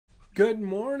Good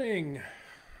morning.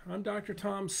 I'm Dr.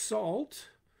 Tom Sult,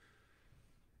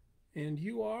 and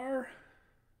you are?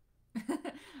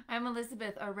 I'm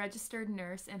Elizabeth, a registered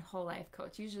nurse and whole life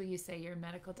coach. Usually you say you're a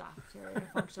medical doctor and a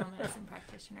functional medicine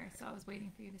practitioner, so I was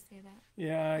waiting for you to say that.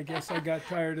 Yeah, I guess I got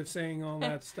tired of saying all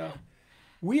that stuff.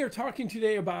 We are talking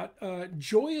today about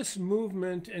joyous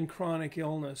movement and chronic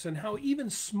illness and how even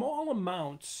small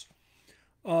amounts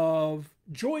of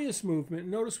joyous movement,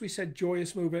 notice we said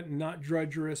joyous movement and not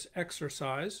drudgerous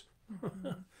exercise,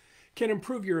 can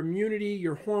improve your immunity,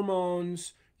 your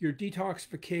hormones, your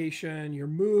detoxification, your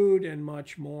mood, and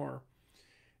much more.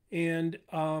 And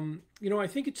I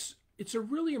think it's a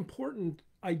really important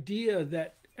idea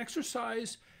that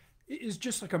exercise is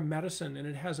just like a medicine, and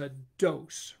it has a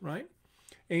dose, right?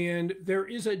 And there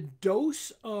is a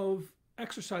dose of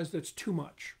exercise that's too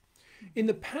much. In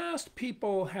the past,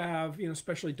 people have,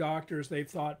 especially doctors, they've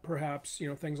thought perhaps,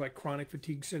 things like chronic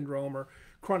fatigue syndrome or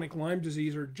chronic Lyme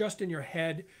disease are just in your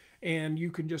head and you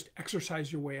can just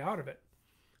exercise your way out of it.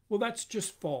 Well, that's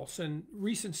just false. And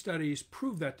recent studies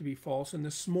prove that to be false. And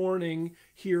this morning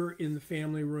here in the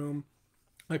family room,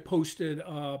 I posted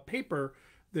a paper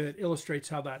that illustrates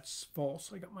how that's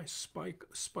false. I got my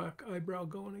Spock eyebrow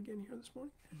going again here this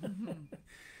morning.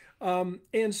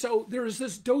 And so there is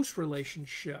this dose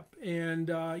relationship.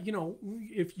 And,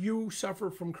 if you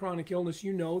suffer from chronic illness,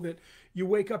 you know that you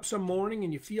wake up some morning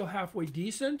and you feel halfway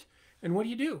decent. And what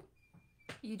do?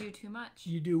 You do too much.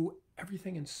 You do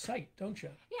everything in sight, don't you?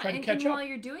 Yeah, Try to and, catch and up. while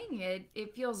you're doing it,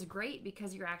 it feels great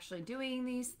because you're actually doing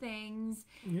these things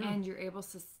and you're able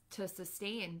to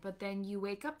sustain. But then you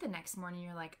wake up the next morning,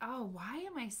 you're like, oh, why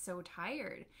am I so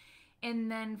tired?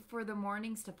 And then for the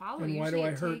mornings to follow, And why do usually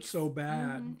I hurt so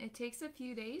bad? It takes a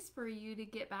few days for you to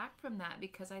get back from that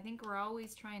because I think we're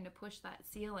always trying to push that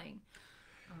ceiling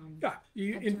Yeah,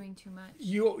 of doing too much.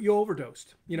 you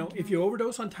overdosed. If you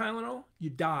overdose on Tylenol,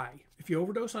 you die. If you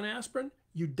overdose on aspirin,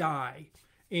 you die.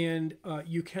 And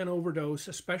you can overdose,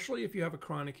 especially if you have a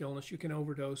chronic illness, you can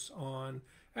overdose on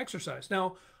exercise.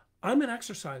 Now, I'm an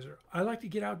exerciser. I like to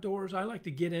get outdoors. I like to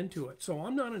get into it. So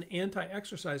I'm not an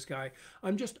anti-exercise guy.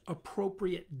 I'm just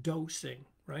appropriate dosing,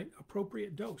 right?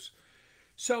 Appropriate dose.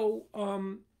 So,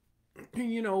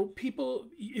 people,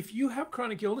 if you have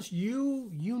chronic illness, you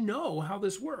know how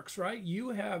this works, right? You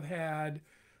have had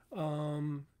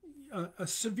a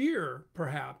severe,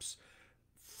 perhaps,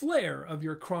 flare of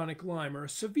your chronic Lyme or a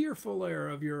severe flare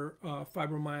of your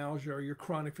fibromyalgia or your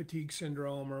chronic fatigue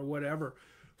syndrome or whatever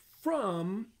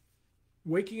from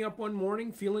waking up one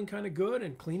morning feeling kind of good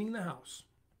and cleaning the house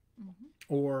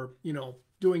or,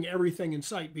 doing everything in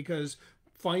sight because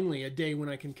finally a day when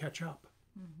I can catch up.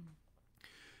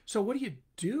 So what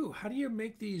do? How do you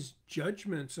make these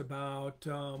judgments about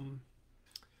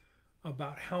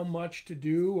how much to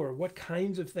do or what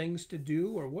kinds of things to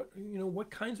do or what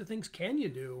kinds of things can you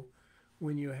do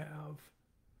when you have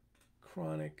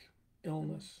chronic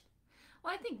illness?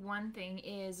 Well, I think one thing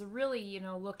is really,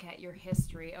 look at your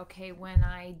history. Okay, when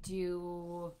I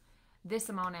do this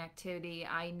amount of activity,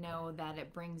 I know that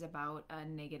it brings about a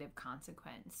negative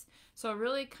consequence. So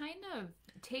really kind of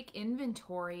take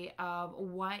inventory of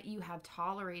what you have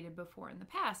tolerated before in the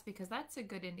past, because that's a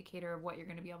good indicator of what you're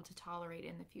going to be able to tolerate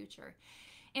in the future.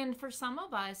 And for some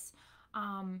of us,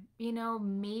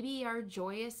 maybe our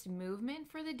joyous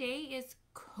movement for the day is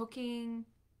cooking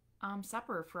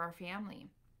supper for our family.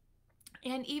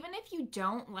 And even if you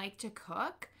don't like to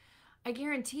cook, I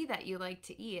guarantee that you like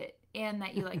to eat it and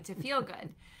that you like to feel good.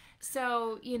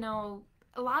 So,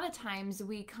 a lot of times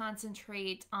we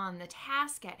concentrate on the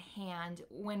task at hand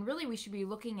when really we should be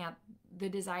looking at the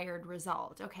desired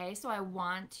result. Okay, so I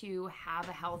want to have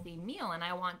a healthy meal and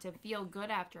I want to feel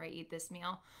good after I eat this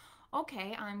meal.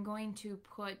 Okay, I'm going to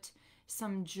put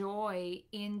some joy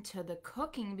into the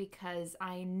cooking because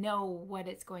I know what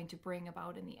it's going to bring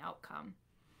about in the outcome.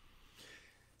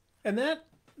 And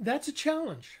that's a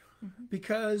challenge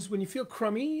because when you feel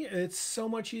crummy, it's so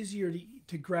much easier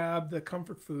to grab the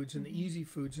comfort foods and the easy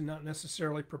foods and not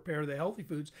necessarily prepare the healthy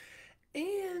foods.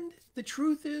 And the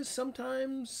truth is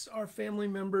sometimes our family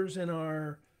members and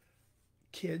our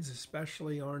kids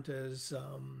especially aren't as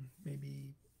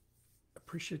maybe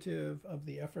appreciative of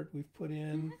the effort we've put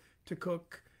in to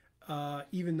cook,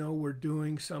 even though we're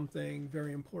doing something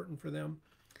very important for them.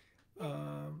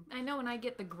 I know when I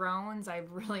get the groans,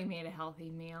 I've really made a healthy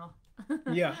meal.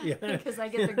 Yeah. Because I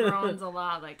get the groans a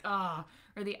lot, like,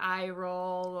 or the eye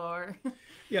roll, or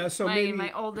Yeah, so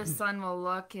my oldest son will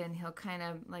look and he'll kind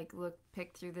of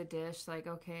pick through the dish, like,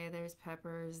 okay, there's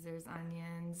peppers, there's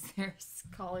onions, there's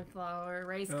cauliflower,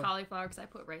 cauliflower, because I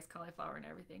put rice cauliflower in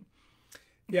everything.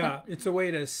 Yeah, it's a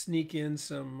way to sneak in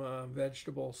some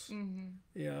vegetables.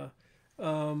 Yeah.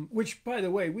 Which, by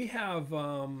the way, we have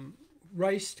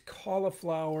riced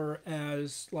cauliflower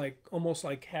as like almost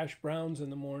like hash browns in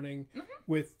the morning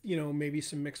with, you know, maybe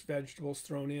some mixed vegetables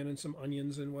thrown in and some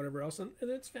onions and whatever else. And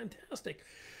it's fantastic.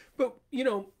 But, you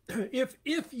know, if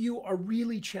you are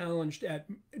really challenged at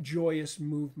joyous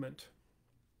movement,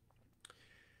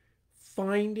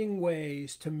 finding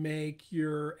ways to make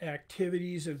your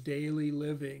activities of daily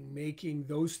living, making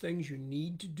those things you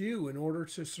need to do in order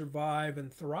to survive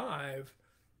and thrive,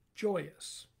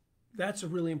 joyous. That's a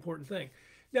really important thing.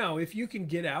 Now, if you can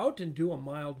get out and do a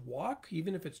mild walk,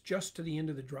 even if it's just to the end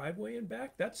of the driveway and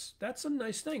back, that's a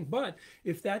nice thing. But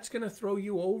if that's going to throw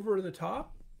you over the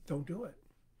top, don't do it.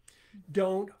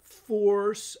 Don't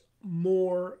force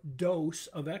more dose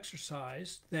of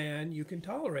exercise than you can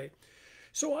tolerate.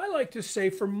 So I like to say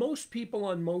for most people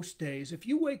on most days, if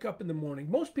you wake up in the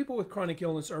morning, most people with chronic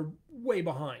illness are way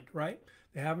behind, right?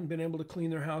 They haven't been able to clean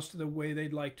their house to the way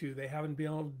they'd like to. They haven't been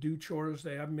able to do chores.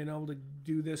 They haven't been able to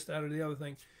do this, that, or the other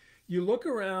thing. You look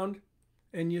around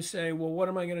and you say, well, what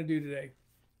am I going to do today?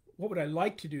 What would I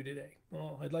like to do today?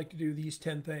 Well, I'd like to do these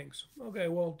 10 things. Okay,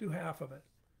 well, do half of it.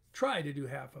 Try to do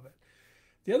half of it.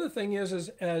 The other thing is,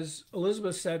 as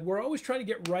Elizabeth said, we're always trying to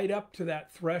get right up to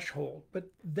that threshold. But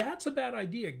that's a bad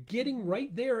idea. Getting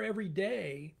right there every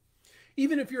day,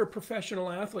 even if you're a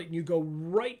professional athlete and you go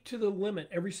right to the limit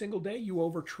every single day, you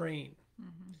overtrain.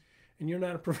 And you're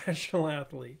not a professional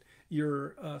athlete.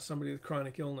 You're somebody with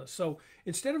chronic illness. So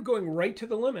instead of going right to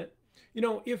the limit, you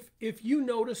know, if you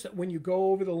notice that when you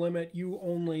go over the limit, you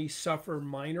only suffer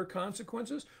minor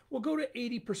consequences, well, go to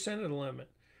 80% of the limit.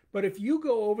 But if you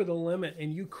go over the limit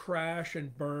and you crash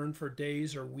and burn for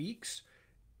days or weeks,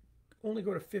 only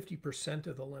go to 50%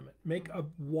 of the limit. Make a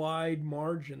wide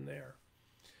margin there.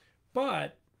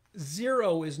 But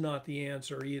 0 is not the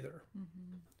answer either.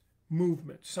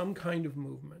 Movement, some kind of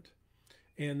movement.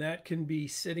 And that can be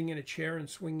sitting in a chair and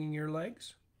swinging your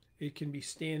legs. It can be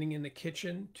standing in the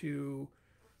kitchen to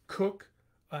cook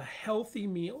a healthy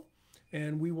meal.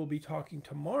 And we will be talking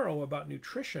tomorrow about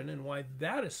nutrition and why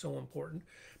that is so important.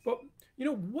 But, you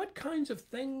know, what kinds of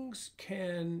things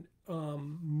can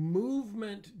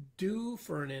movement do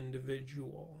for an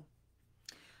individual?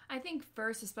 I think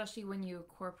first, especially when you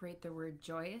incorporate the word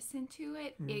joyous into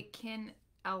it, it can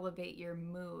elevate your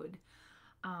mood.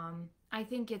 I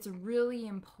think it's really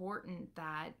important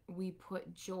that we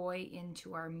put joy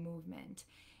into our movement.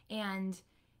 And,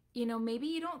 you know, maybe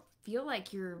you don't feel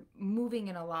like you're moving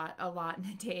in a lot in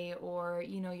a day, or,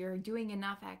 you know, you're doing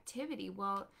enough activity.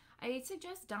 Well, I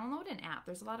suggest download an app.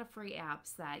 There's a lot of free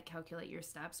apps that calculate your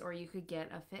steps, or you could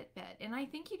get a Fitbit. And I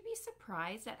think you'd be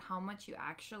surprised at how much you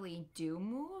actually do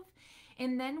move.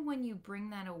 And then when you bring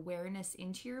that awareness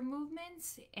into your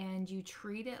movements and you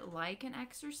treat it like an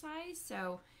exercise,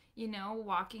 so, you know,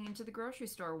 walking into the grocery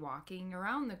store, walking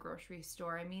around the grocery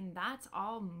store, I mean, that's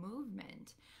all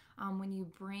movement. When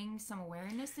you bring some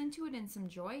awareness into it and some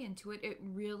joy into it, it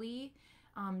really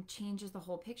changes the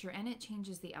whole picture, and it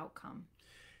changes the outcome.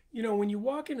 You know, when you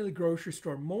walk into the grocery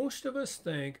store, most of us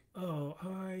think, oh,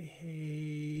 I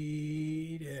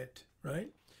hate it, right?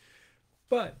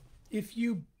 But if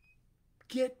you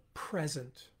get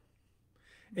present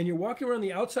and you're walking around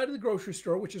the outside of the grocery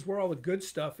store, which is where all the good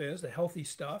stuff is, the healthy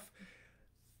stuff,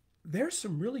 there's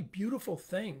some really beautiful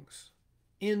things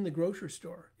in the grocery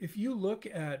store. If you look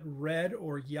at red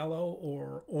or yellow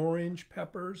or orange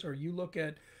peppers, or you look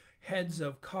at heads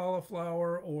of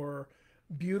cauliflower or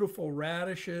beautiful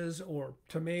radishes or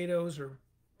tomatoes or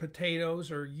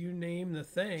potatoes, or you name the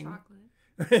thing.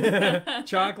 Chocolate.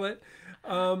 Chocolate.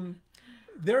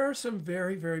 There are some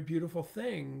very, very beautiful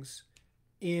things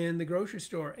in the grocery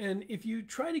store. And if you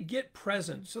try to get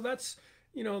present, so that's,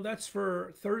 you know, that's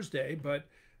for Thursday, but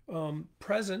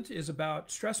present is about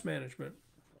stress management.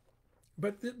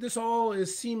 But this all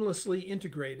is seamlessly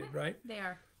integrated, right? They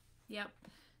are. Yep.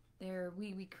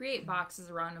 We create boxes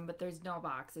around them, but there's no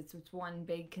box. It's one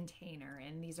big container,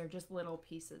 and these are just little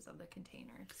pieces of the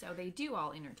container. So they do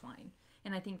all intertwine.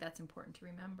 And I think that's important to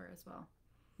remember as well.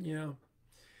 Yeah.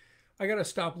 I got to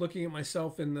stop looking at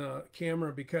myself in the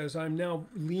camera because I'm now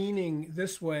leaning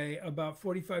this way about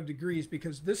 45 degrees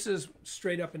because this is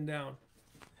straight up and down.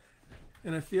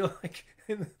 And I feel like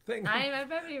the thing.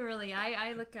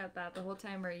 I look at that the whole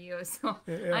time, are you? So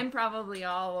yeah. I'm probably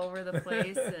all over the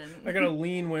place. And I got to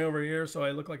lean way over here so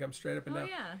I look like I'm straight up and down. Oh,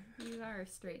 yeah. You are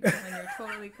straight when you're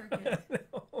totally crooked.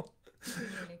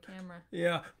 A camera.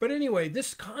 Yeah, but anyway,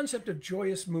 this concept of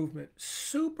joyous movement,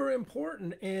 super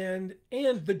important, and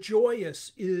the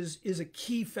joyous is a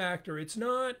key factor. It's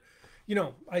not, you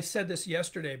know, I said this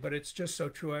yesterday, but it's just so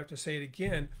true. I have to say it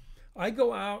again. I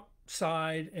go out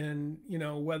outside, and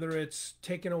whether it's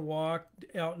taking a walk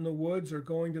out in the woods or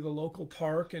going to the local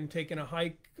park and taking a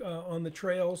hike on the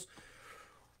trails,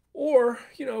 or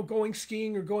going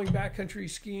skiing or going backcountry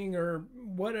skiing or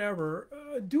whatever,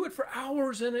 do it for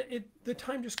hours, and the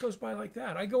time just goes by like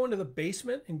that. I go into the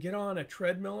basement and get on a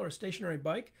treadmill or a stationary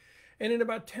bike, and in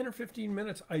about 10 or 15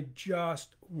 minutes I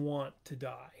just want to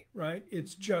die, right?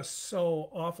 It's just so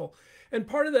awful. And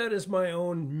part of that is my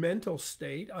own mental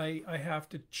state. I have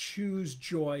to choose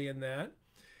joy in that.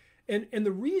 And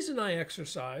the reason I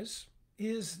exercise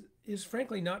is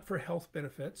frankly not for health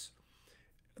benefits.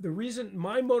 The reason,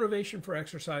 my motivation for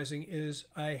exercising is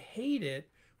I hate it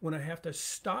when I have to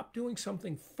stop doing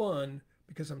something fun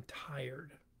because I'm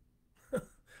tired.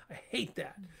 I hate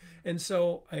that. And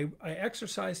so I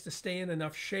exercise to stay in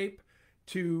enough shape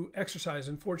to exercise.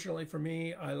 Unfortunately for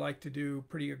me, I like to do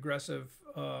pretty aggressive,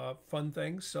 fun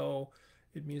things. So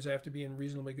it means I have to be in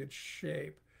reasonably good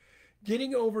shape.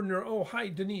 Getting over oh, hi,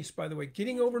 Denise, by the way.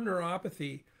 Getting over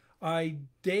neuropathy. I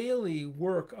daily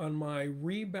work on my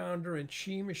rebounder and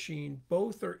chi machine.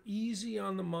 Both are easy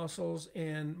on the muscles,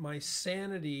 and my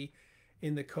sanity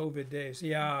in the COVID days.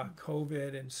 Yeah,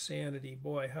 COVID and sanity.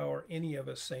 Boy, how are any of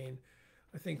us sane?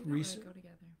 I think recent go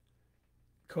together.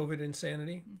 COVID and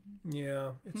sanity.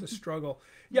 Yeah, it's a struggle.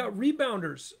 Yeah,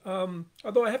 rebounders.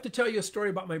 Although I have to tell you a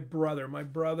story about my brother. My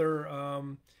brother,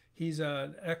 he's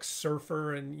an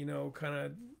ex-surfer, and kind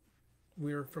of,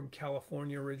 we were from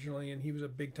California originally, and he was a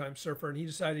big-time surfer, and he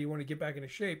decided he wanted to get back into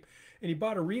shape, and he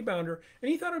bought a rebounder, and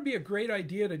he thought it would be a great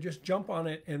idea to just jump on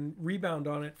it and rebound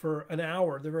on it for an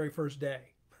hour the very first day.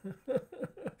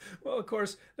 Well, of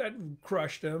course, that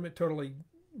crushed him. It totally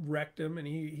wrecked him, and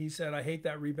he said, I hate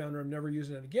that rebounder. I'm never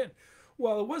using it again.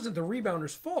 Well, it wasn't the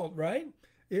rebounder's fault, right?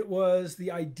 It was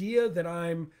the idea that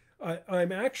I'm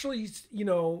actually,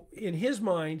 in his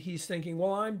mind, he's thinking,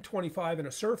 well, I'm 25 and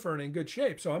a surfer and in good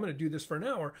shape, so I'm going to do this for an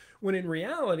hour. When in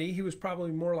reality, he was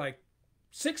probably more like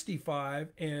 65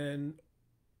 and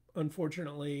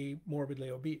unfortunately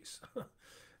morbidly obese.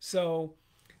 So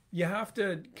you have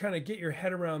to kind of get your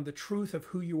head around the truth of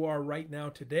who you are right now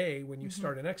today when you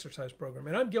start an exercise program.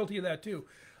 And I'm guilty of that too.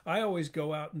 I always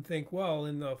go out and think, well,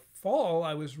 in the fall,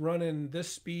 I was running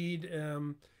this speed,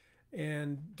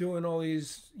 and doing all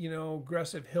these,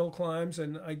 aggressive hill climbs,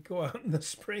 and I go out in the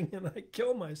spring and I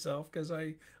kill myself because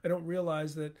I don't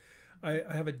realize that I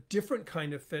have a different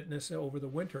kind of fitness over the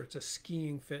winter. It's a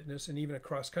skiing fitness, and even a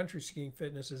cross-country skiing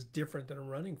fitness is different than a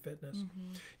running fitness.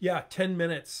 Yeah, 10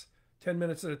 minutes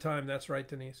at a time. That's right,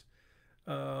 Denise.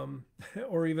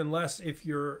 Or even less if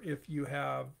your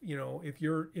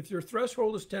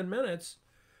threshold is 10 minutes,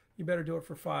 you better do it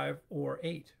for 5 or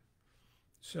 8.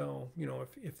 So,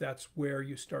 if that's where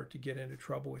you start to get into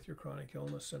trouble with your chronic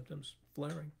illness symptoms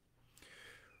flaring.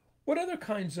 What other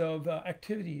kinds of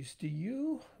activities do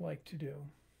you like to do,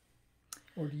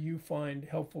 or do you find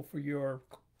helpful for your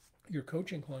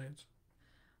coaching clients?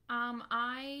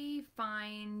 I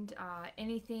find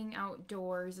anything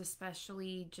outdoors,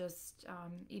 especially just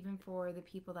even for the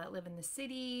people that live in the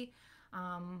city,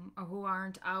 or who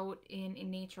aren't out in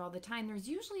nature all the time, there's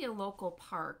usually a local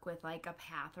park with like a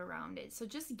path around it. So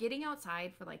just getting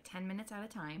outside for like 10 minutes at a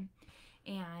time,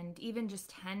 and even just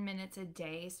 10 minutes a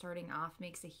day starting off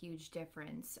makes a huge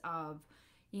difference of,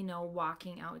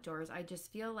 walking outdoors. I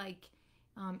just feel like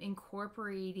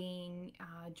incorporating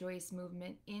joyous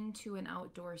movement into an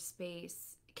outdoor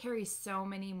space carries so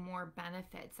many more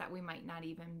benefits that we might not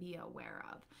even be aware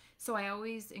of. So I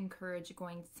always encourage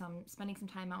spending some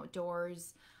time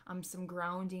outdoors, some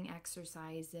grounding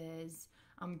exercises,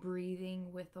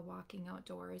 breathing with the walking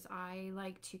outdoors. I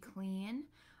like to clean.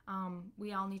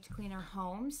 We all need to clean our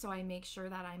homes, so I make sure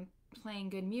that I'm playing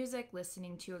good music,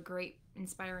 listening to a great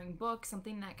inspiring book,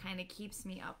 something that kind of keeps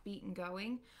me upbeat and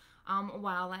going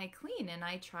while I clean, and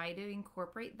I try to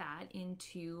incorporate that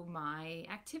into my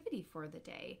activity for the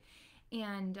day.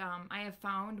 And I have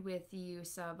found with the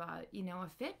use of a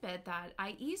Fitbit that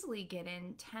I easily get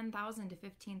in 10,000 to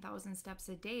 15,000 steps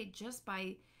a day just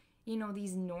by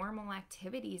these normal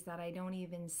activities that I don't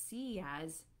even see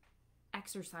as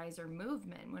exercise or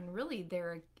movement, when really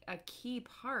they're a key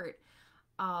part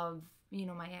of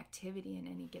my activity in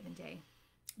any given day.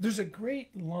 There's a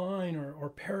great line or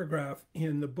paragraph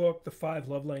in the book, The 5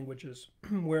 Love Languages,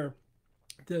 where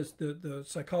the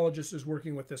psychologist is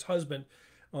working with this husband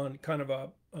on kind of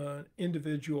an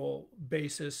individual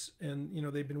basis, and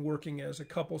they've been working as a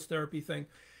couples therapy thing,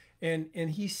 and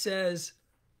he says,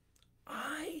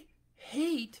 I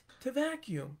hate to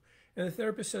vacuum. And the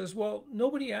therapist says, well,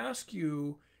 nobody asked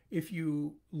you if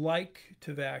you like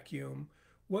to vacuum.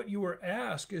 What you were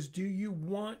asked is, do you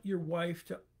want your wife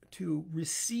to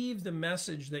receive the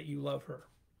message that you love her.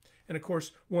 And of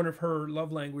course, one of her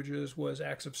love languages was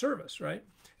acts of service, right?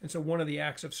 And so one of the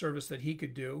acts of service that he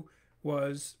could do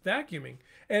was vacuuming.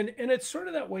 And it's sort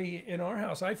of that way in our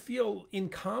house. I feel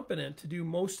incompetent to do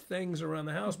most things around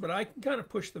the house, but I can kind of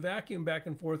push the vacuum back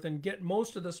and forth and get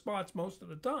most of the spots most of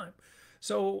the time.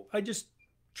 So I just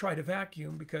try to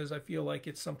vacuum because I feel like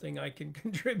it's something I can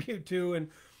contribute to, and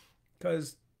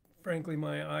because frankly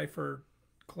my eye for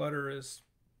clutter is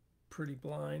pretty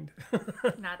blind.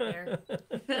 Not there.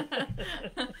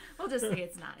 We'll just say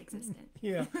it's not existent.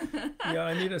 Yeah,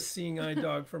 I need a seeing eye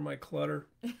dog for my clutter.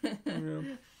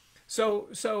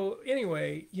 So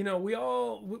anyway, we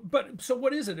all, but so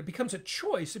what is it? It becomes a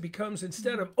choice. It becomes,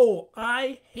 instead of, oh,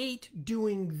 I hate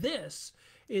doing this,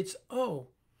 it's, oh,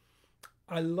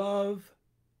 I love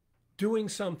doing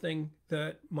something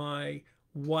that my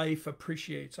wife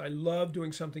appreciates. I love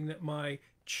doing something that my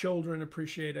children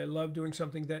appreciate. I love doing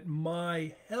something that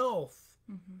my health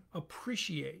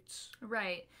appreciates.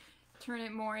 Right. Turn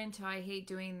it more into I hate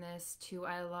doing this to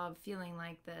I love feeling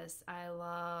like this. I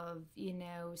love,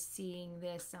 seeing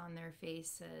this on their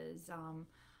faces.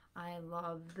 I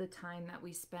love the time that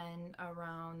we spend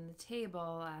around the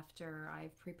table after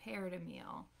I've prepared a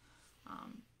meal.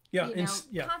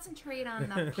 Concentrate on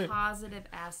the positive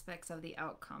aspects of the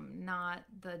outcome, not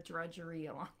the drudgery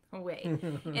along the way.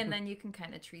 And then you can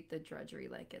kind of treat the drudgery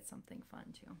like it's something fun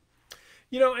too.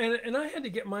 And I had to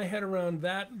get my head around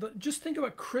that. Just think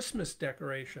about Christmas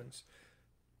decorations.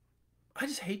 I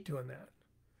just hate doing that.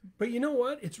 But you know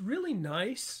what? It's really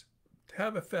nice to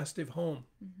have a festive home.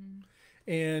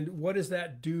 And what does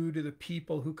that do to the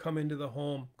people who come into the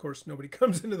home? Of course, nobody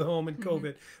comes into the home in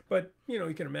COVID, but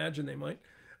you can imagine they might.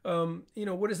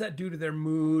 What does that do to their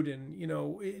mood?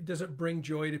 And, does it bring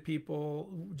joy to people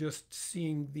just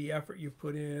seeing the effort you've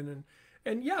put in?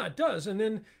 And yeah, it does. And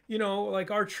then, like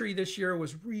our tree this year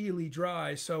was really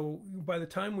dry. So by the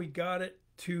time we got it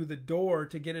to the door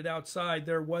to get it outside,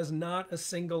 there was not a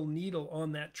single needle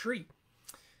on that tree.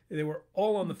 They were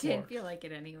all on the floor. Didn't feel like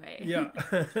it anyway. Yeah.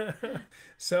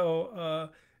 So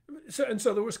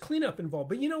there was cleanup involved.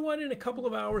 But you know what? In a couple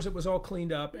of hours, it was all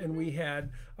cleaned up, and we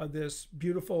had this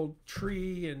beautiful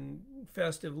tree and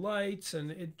festive lights,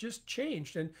 and it just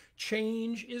changed. And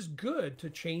change is good, to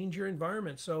change your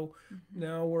environment. So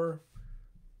now we're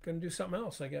going to do something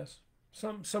else, I guess.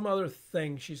 Some other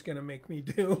thing she's going to make me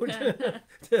do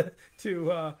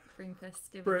to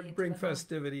bring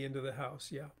festivity into the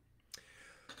house. Yeah.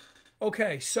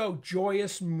 Okay, so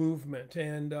joyous movement,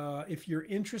 and if you're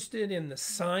interested in the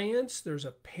science, there's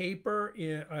a paper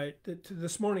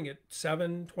this morning at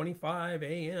 7:25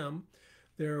 a.m.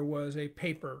 There was a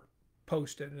paper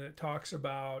posted, and it talks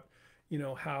about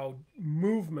how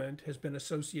movement has been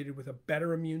associated with a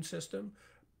better immune system,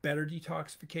 better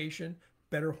detoxification,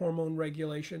 better hormone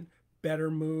regulation,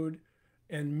 better mood,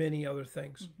 and many other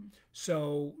things.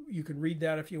 So you can read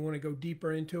that if you want to go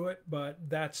deeper into it, but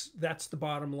that's the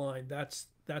bottom line. That's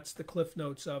the cliff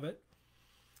notes of it.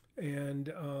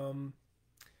 And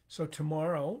so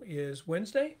tomorrow is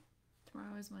Wednesday.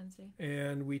 Tomorrow is Wednesday.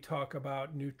 And we talk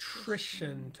about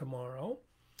nutrition tomorrow.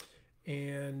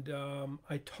 And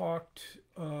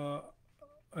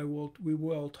we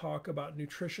will talk about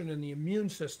nutrition and the immune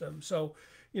system. So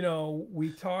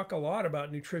we talk a lot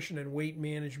about nutrition and weight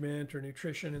management, or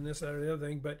nutrition and this, that, or the other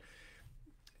thing, but,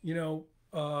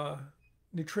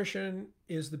 nutrition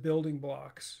is the building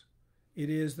blocks. It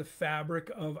is the fabric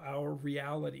of our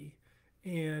reality.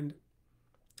 And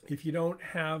if you don't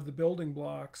have the building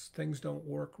blocks, things don't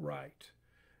work right.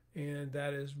 And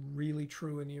that is really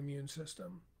true in the immune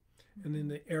system. And in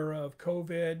the era of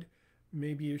COVID,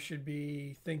 maybe you should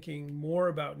be thinking more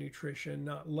about nutrition,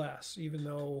 not less, even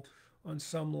though on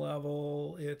some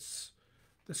level it's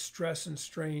the stress and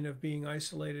strain of being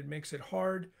isolated makes it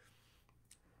hard.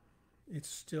 It's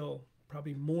still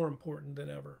probably more important than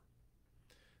ever.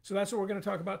 So that's what we're going to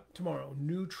talk about tomorrow: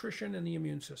 nutrition and the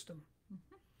immune system.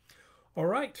 All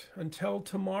right, until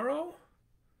tomorrow.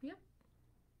 Yep.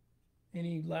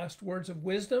 Any last words of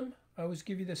wisdom? I always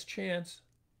give you this chance.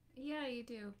 Yeah, you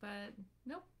do, but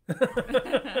nope.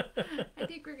 I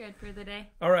think we're good for the day.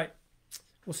 All right.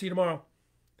 We'll see you tomorrow.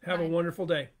 Have a wonderful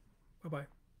day. Bye-bye.